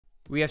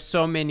We have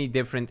so many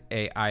different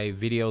AI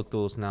video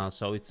tools now,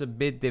 so it's a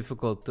bit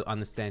difficult to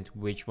understand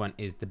which one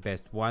is the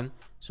best one.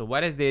 So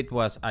what I did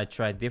was I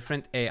tried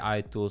different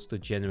AI tools to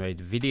generate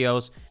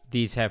videos.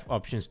 These have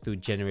options to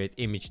generate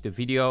image to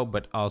video,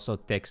 but also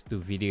text to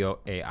video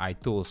AI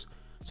tools.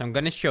 So I'm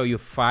going to show you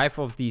 5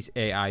 of these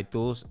AI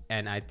tools,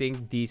 and I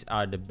think these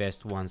are the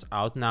best ones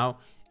out now.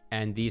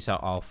 And these are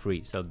all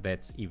free, so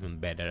that's even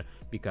better,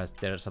 because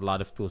there's a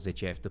lot of tools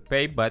that you have to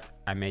pay, but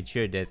I made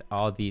sure that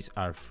all these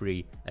are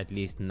free, at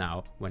least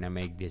now when I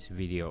make this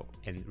video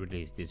and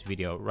release this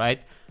video,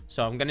 right?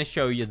 So I'm gonna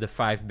show you the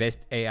 5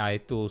 best AI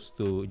tools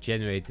to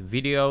generate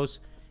videos,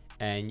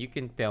 and you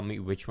can tell me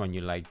which one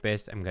you like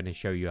best. I'm gonna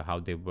show you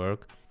how they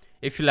work.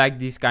 If you like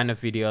these kind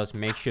of videos,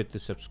 make sure to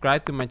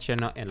subscribe to my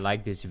channel and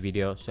like this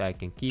video so I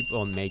can keep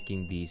on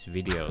making these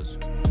videos.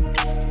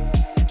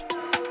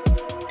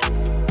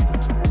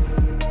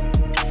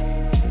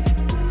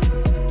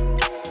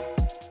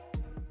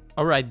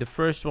 Alright, the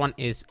first one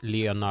is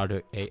Leonardo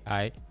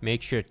AI.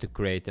 Make sure to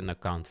create an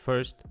account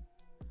first.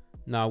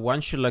 Now,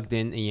 once you're logged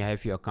in and you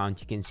have your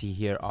account, you can see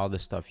here all the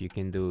stuff you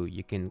can do.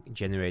 You can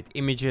generate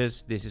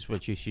images. This is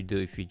what you should do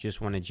if you just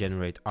want to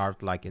generate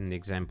art, like in the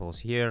examples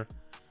here.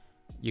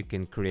 You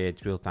can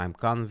create real-time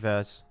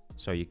canvas,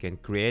 so you can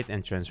create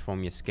and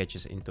transform your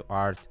sketches into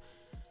art.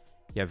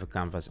 You have a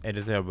canvas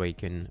editor where you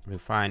can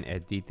refine,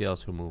 add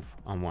details, remove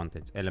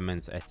unwanted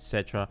elements,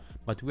 etc.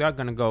 But we are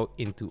going to go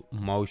into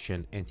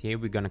motion, and here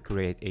we're going to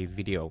create a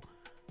video.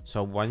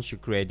 So once you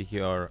create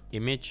your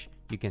image,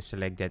 you can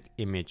select that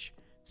image.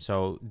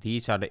 So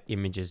these are the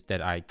images that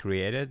I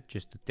created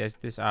just to test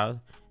this out.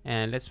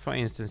 And let's, for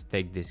instance,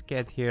 take this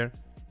cat here,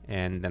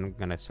 and then I'm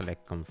going to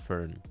select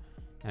confirm.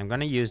 I'm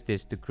going to use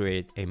this to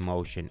create a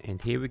motion,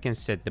 and here we can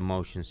set the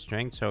motion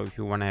strength. So if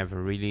you want to have a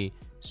really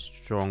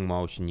strong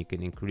motion, you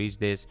can increase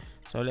this.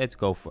 So let's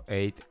go for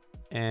 8,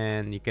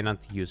 and you cannot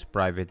use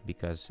private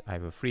because I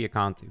have a free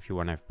account. If you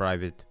want to have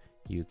private,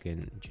 you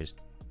can just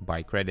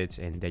buy credits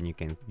and then you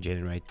can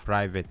generate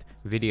private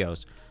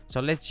videos. So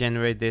let's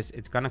generate this.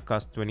 It's gonna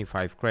cost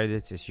 25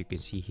 credits, as you can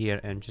see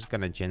here. I'm just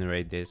gonna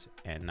generate this,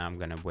 and now I'm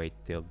gonna wait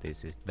till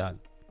this is done.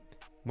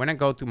 When I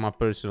go to my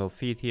personal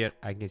feed here,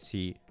 I can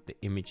see the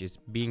image is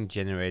being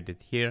generated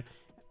here.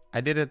 I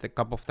did it a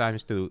couple of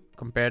times to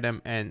compare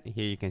them, and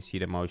here you can see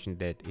the motion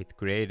that it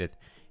created.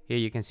 Here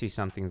you can see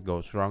something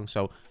goes wrong,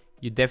 so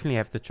you definitely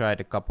have to try it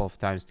a couple of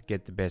times to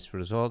get the best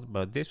result,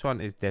 but this one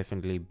is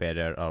definitely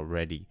better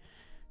already.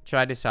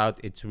 Try this out,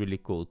 it's really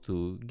cool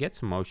to get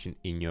some motion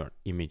in your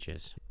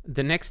images.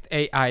 The next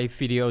AI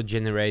video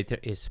generator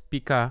is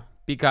Pika.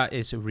 Pika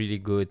is really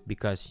good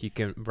because you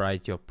can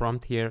write your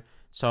prompt here.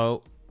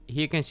 So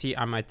here you can see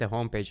I'm at the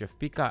homepage of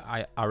Pika.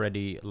 I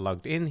already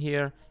logged in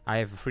here. I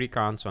have a free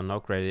account, so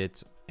no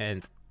credits.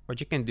 And what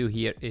you can do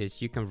here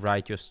is you can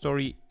write your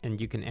story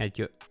and you can add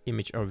your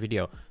image or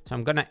video. So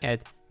I'm gonna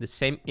add the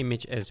same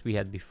image as we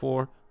had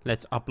before.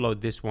 Let's upload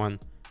this one.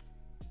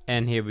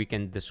 And here we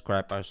can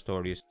describe our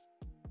stories.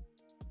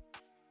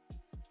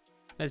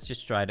 Let's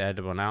just try the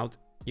other one out.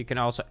 You can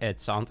also add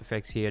sound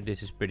effects here.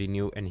 This is pretty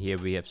new. And here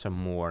we have some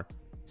more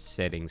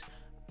settings.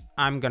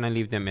 I'm gonna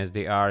leave them as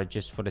they are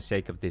just for the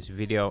sake of this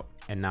video,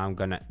 and now I'm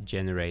gonna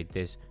generate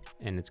this,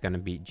 and it's gonna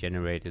be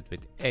generated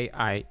with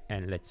AI,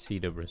 and let's see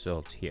the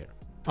results here.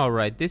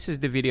 Alright, this is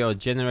the video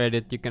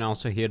generated. You can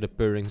also hear the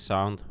purring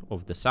sound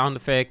of the sound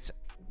effects.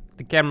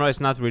 The camera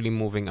is not really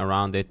moving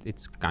around it,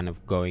 it's kind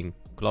of going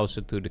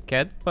closer to the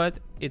cat, but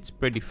it's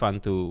pretty fun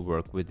to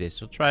work with this,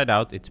 so try it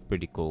out, it's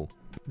pretty cool.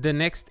 The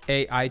next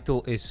AI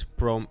tool is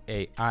Prom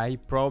AI.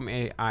 Prom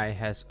AI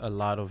has a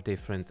lot of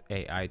different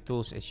AI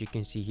tools. As you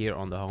can see here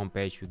on the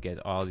homepage, we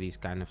get all these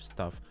kind of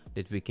stuff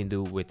that we can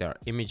do with our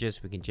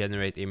images. We can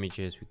generate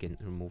images, we can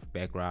remove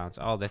backgrounds,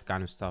 all that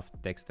kind of stuff,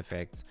 text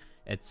effects,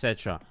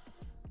 etc.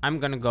 I'm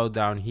gonna go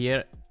down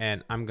here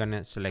and I'm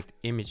gonna select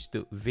image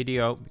to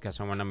video because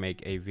I want to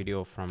make a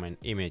video from an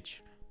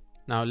image.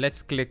 Now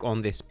let's click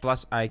on this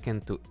plus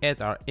icon to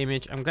add our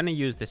image. I'm gonna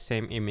use the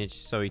same image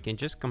so you can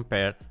just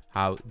compare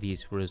how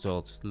these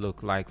results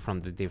look like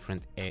from the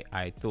different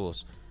AI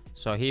tools.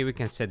 So here we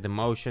can set the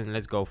motion.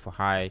 Let's go for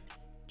high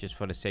just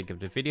for the sake of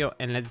the video,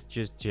 and let's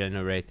just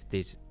generate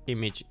this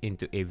image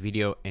into a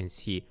video and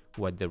see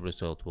what the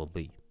result will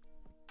be.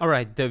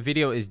 Alright, the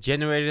video is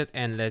generated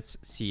and let's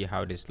see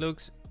how this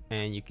looks.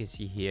 And you can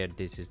see here,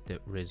 this is the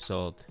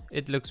result.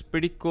 It looks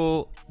pretty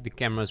cool. The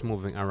camera is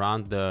moving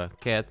around the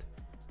cat,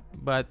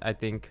 but I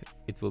think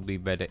it will be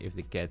better if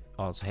the cat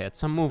also had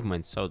some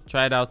movement. So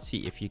try it out,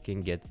 see if you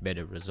can get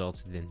better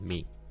results than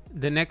me.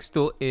 The next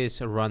tool is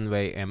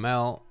Runway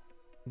ML.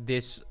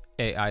 This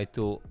AI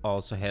tool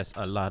also has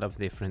a lot of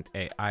different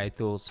AI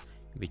tools,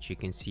 which you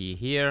can see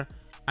here.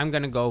 I'm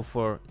gonna go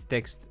for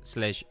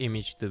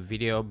text/image to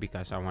video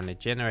because I want to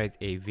generate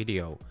a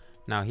video.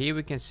 Now here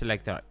we can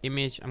select our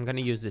image. I'm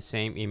gonna use the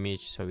same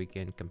image so we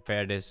can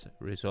compare this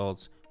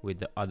results with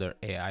the other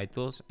AI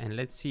tools, and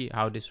let's see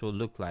how this will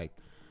look like.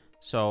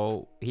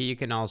 So here you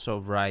can also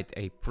write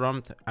a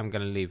prompt. I'm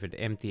gonna leave it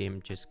empty.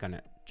 I'm just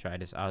gonna try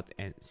this out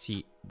and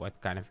see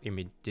what kind of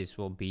image this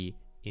will be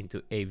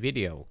into a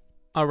video.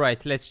 All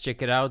right, let's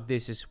check it out.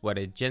 This is what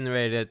it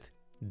generated.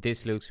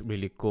 This looks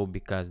really cool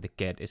because the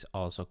cat is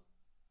also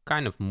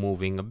kind of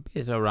moving a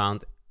bit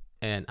around,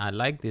 and I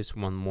like this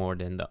one more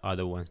than the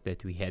other ones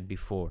that we had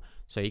before.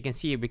 So you can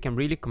see we can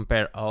really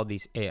compare all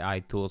these AI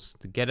tools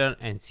together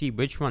and see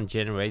which one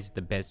generates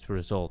the best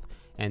result.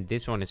 And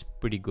this one is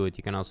pretty good.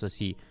 You can also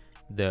see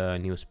the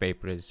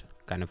newspaper is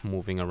kind of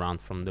moving around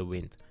from the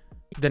wind.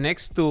 The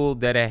next tool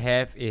that I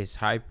have is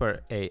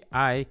Hyper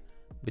AI.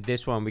 With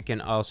this one we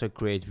can also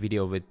create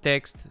video with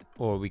text,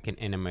 or we can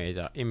animate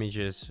our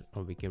images,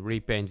 or we can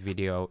repaint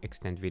video,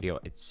 extend video,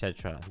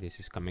 etc. This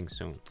is coming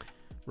soon.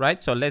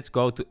 Right, so let's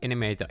go to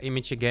animate our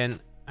image again.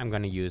 I'm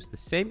gonna use the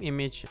same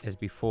image as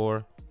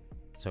before,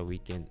 so we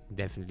can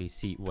definitely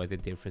see what the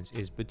difference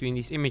is between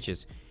these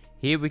images.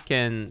 Here we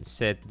can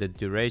set the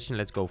duration.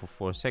 Let's go for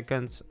 4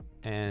 seconds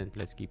and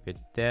let's keep it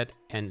that,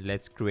 and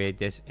let's create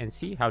this and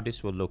see how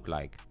this will look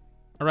like.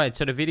 Alright,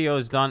 so the video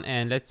is done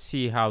and let's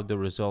see how the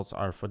results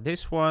are for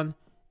this one.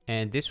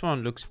 And this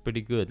one looks pretty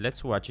good.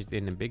 Let's watch it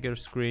in a bigger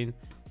screen.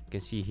 You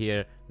can see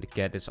here the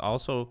cat is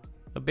also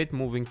a bit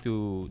moving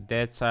to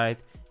that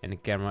side and the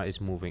camera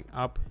is moving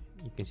up.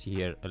 You can see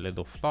here a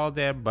little flaw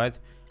there, but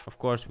of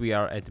course we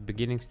are at the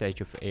beginning stage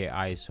of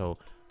AI, so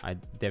I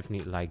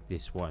definitely like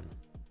this one.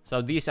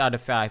 So these are the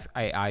 5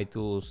 AI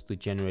tools to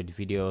generate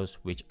videos,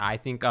 which I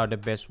think are the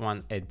best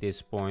one at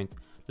this point.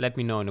 Let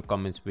me know in the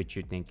comments which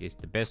you think is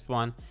the best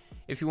one.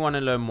 If you want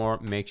to learn more,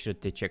 make sure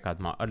to check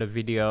out my other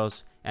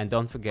videos, and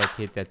don't forget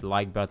to hit that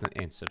like button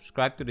and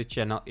subscribe to the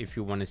channel if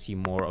you want to see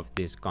more of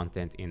this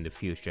content in the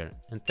future.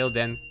 Until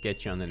then,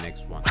 catch you on the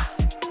next one.